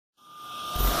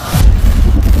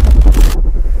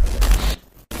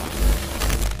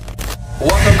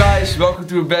welcome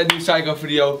to a brand new Siko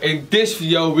video. In this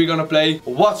video we're gonna play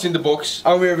What's in the Box.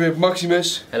 I'm here with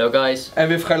Maximus. Hello guys.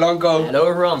 And with Gerlaenco. Hello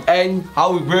everyone. And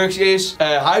how it works is,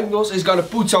 Hypnos is gonna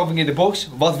put something in the box,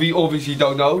 what we obviously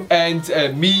don't know. And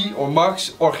me or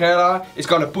Max or Gerla is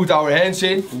gonna put our hands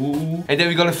in. Ooh. And then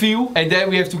we're gonna feel. And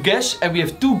then we have to guess. And we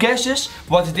have 2 guesses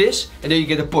what it is. And then you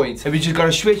get a point. And we're just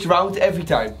gonna switch around every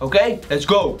time. Okay? Let's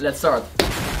go. Let's start.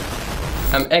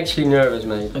 I'm actually nervous,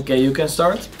 mate. Okay, you can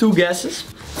start. 2 guesses.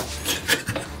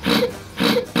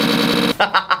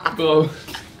 Bro.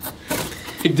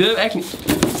 Ik durf echt niet.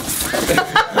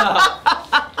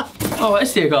 Oh, wat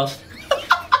is dit, gast?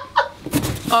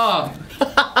 Oh.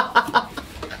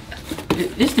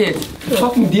 Is dit? Een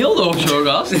fucking dildo of zo,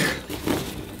 gast?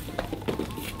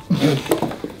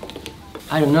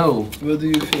 I don't know. What do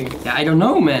you think? Yeah, I don't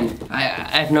know, man. I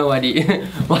have no idea.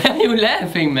 Why are you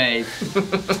laughing, mate?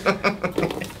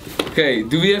 Okay,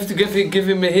 do we have to give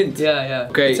him a hint? Yeah, yeah.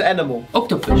 Okay. It's an animal.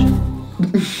 Octopus.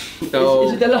 No.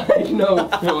 Is it alive? No.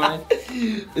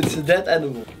 It's a dead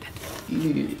animal.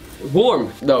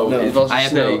 Worm. No, it was a I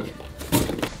have no. snake.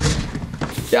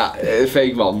 Yeah,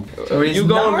 fake one. You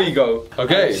go and we go.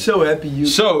 Okay. I'm so happy you.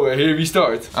 So, here we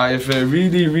start. I have a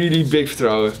really big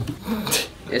vertrouwen.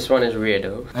 This one is weird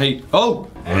though. Hey, oh!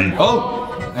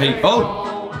 Oh! Hey,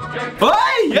 oh!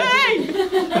 Hey! Hey!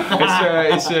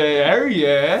 It's Harry,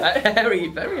 yeah? Harry,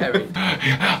 very Harry.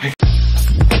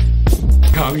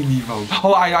 Ik hou hier niet van.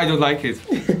 Oh, I don't like it.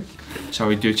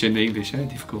 Sorry, Dutch and English, hè?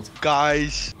 Difficult.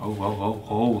 Guys. Oh.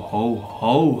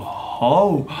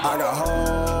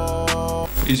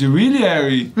 Is it really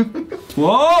Harry?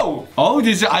 Whoa! Oh,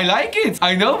 this I like it.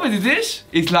 I know what it is.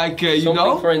 It's like you Something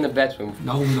know. for in the bedroom.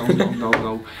 No.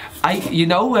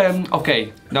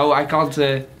 Okay. No, I can't.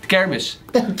 Kermis.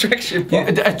 Attraction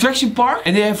park. The attraction park,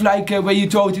 and they have like where you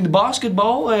throw it in the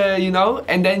basketball, you know,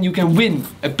 and then you can win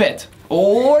a pet.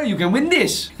 Or you can win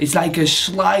this. It's like a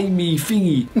slimy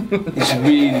thingy.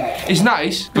 It's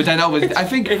nice, but I know what I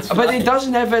think, but it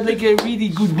doesn't have like a really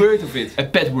good word of it. A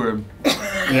pet worm.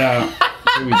 Ja,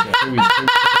 zoiets.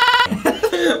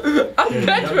 A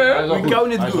pet worm? We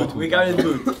count it good. We count it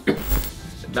good.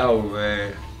 Now,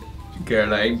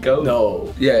 Gerlaenco.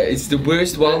 No. Yeah, it's the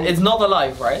worst one. It's not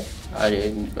alive, right?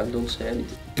 I don't say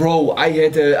anything. Bro, I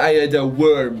had a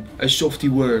worm, a softy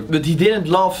worm. But he didn't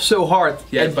laugh so hard.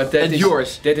 Yeah, but that is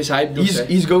yours. That is Hypnos.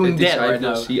 He's going That is dead right Hypnos.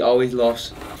 now. He always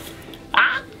laughs.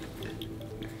 Ah!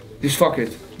 Just fuck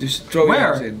it. Just throw your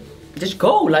hands in. Just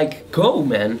go, go,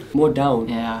 man. More down.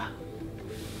 Yeah.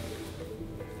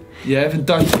 You haven't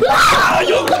done.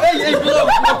 Hey, bro.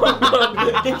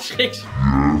 Ik schrik.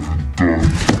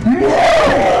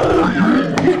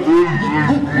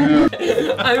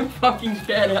 I'm fucking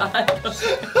scared.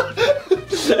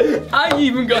 I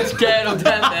even got scared of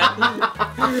that, man.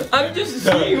 I'm just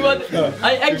seeing what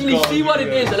I actually see what it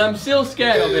is, and I'm still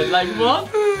scared of it. Like what?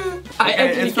 I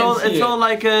actually It felt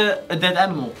like a dead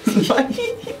animal.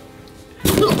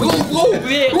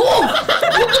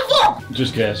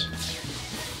 Just guess.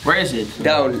 Where is it?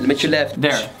 Down, with your left.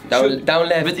 There. Down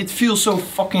left. But it feels so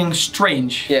fucking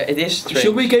strange. Yeah, it is strange.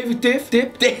 Should we give a tip?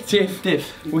 Tiff.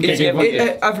 We can give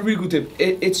I have a really good tip.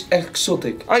 It's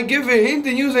exotic. I give a hint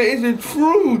and you say it's a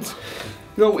fruit.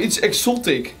 No, it's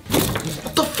exotic.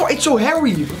 What the fuck? It's so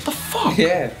hairy. What the fuck?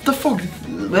 Yeah. What the fuck?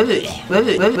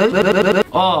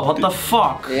 Oh, what the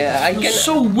fuck? Yeah, I can. It's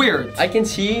so weird. I can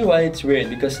see why it's weird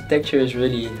because the texture is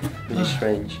really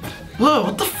strange.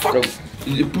 What the fuck? Bro,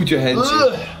 you put your hands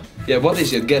in. Yeah, what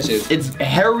is it? Guess it. It's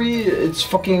hairy. It's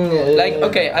fucking. Like,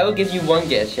 okay, I will give you one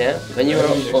guess, yeah. When you're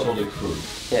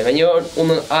when you're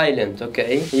on an island,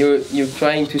 okay, you're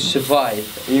trying to survive.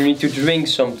 And you need to drink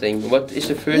something. What is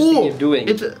the first thing you're doing?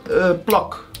 It's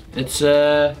plak. It's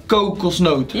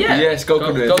kokosnoot. Yeah. Yes,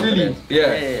 coconut. Coconut.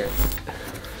 Yeah.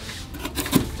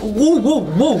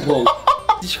 Wow.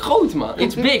 Het is groot, man.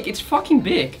 It's big. It's fucking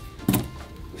big.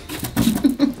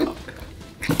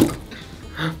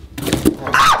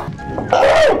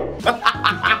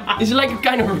 Is it like a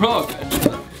kind of rock?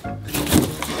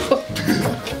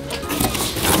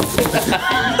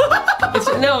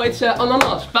 It's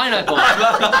ananas, pineapple.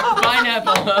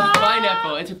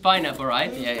 Pineapple. It's a pineapple,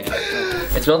 right? Yeah.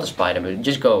 It's not a spider, but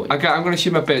just go. Okay, I'm gonna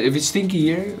shit my pants. If it's stinky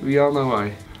here, we all know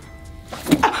why.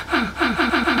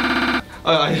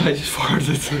 I just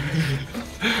farted.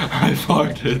 I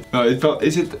farted. No,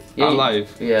 is it alive?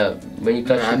 Yeah, when you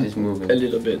touch it, it's moving. A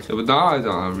little bit. Yeah, but now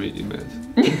I'm really mad.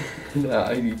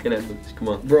 No, you can have this. Come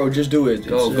on. Bro, just do it.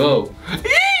 Go.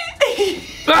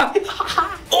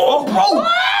 Oh, bro!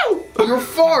 Your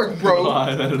fart, bro!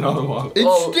 I had another one. It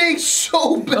stinks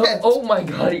so bad! Oh my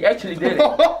god, he actually did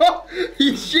it.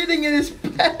 He's shitting in his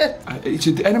pants! It's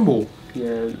an animal.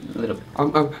 Yeah, a little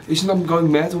bit. Isn't I'm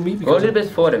going mad on me? Go a little bit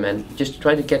further, man. Just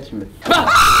try to catch him.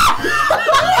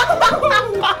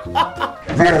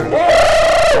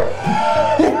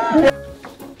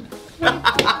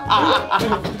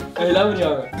 Hey, laat me niet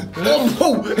hangen.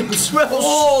 Oh, it smells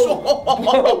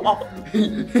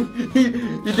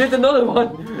You did another one.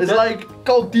 It's like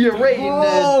called diarrhea in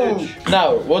Dutch.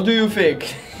 Now, what do you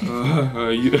think?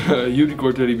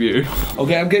 Unicorn teddy bear.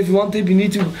 Okay, I'm giving you one tip. You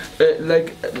need to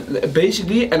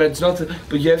basically, and it's not,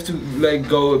 but you have to like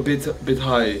go a bit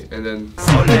high, and then.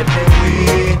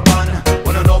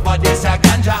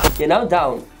 Yeah, now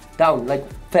down, like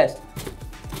fast.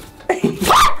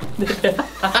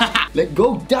 Like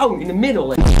go down in the middle.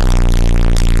 Like.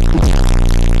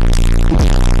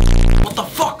 What the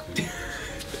fuck?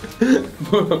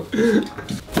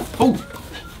 Oh.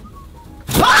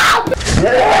 What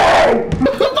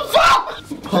the fuck?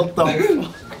 What the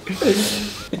fuck?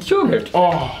 It's yogurt.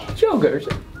 Oh. It's yogurt.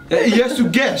 He has to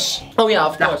guess. Oh yeah,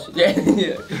 of course. Yeah.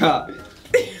 Ja.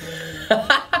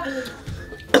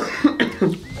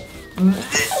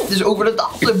 Het is over de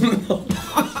datum.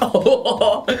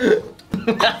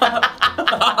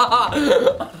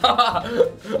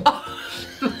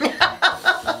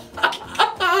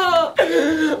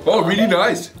 Oh, really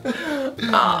nice.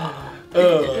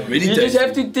 Really you just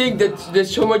have to think that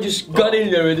someone just got in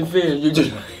there with the fish. You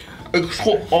just.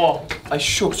 I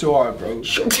shocked so hard, bro. You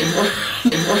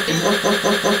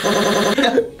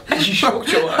shocked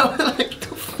so hard.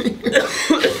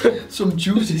 Some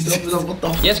juices. What the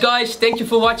fuck? Yes guys, thank you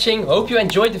for watching. Hope you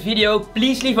enjoyed the video.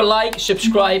 Please leave a like,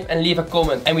 subscribe and leave a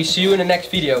comment. And we see you in the next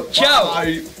video. Ciao!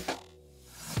 Bye.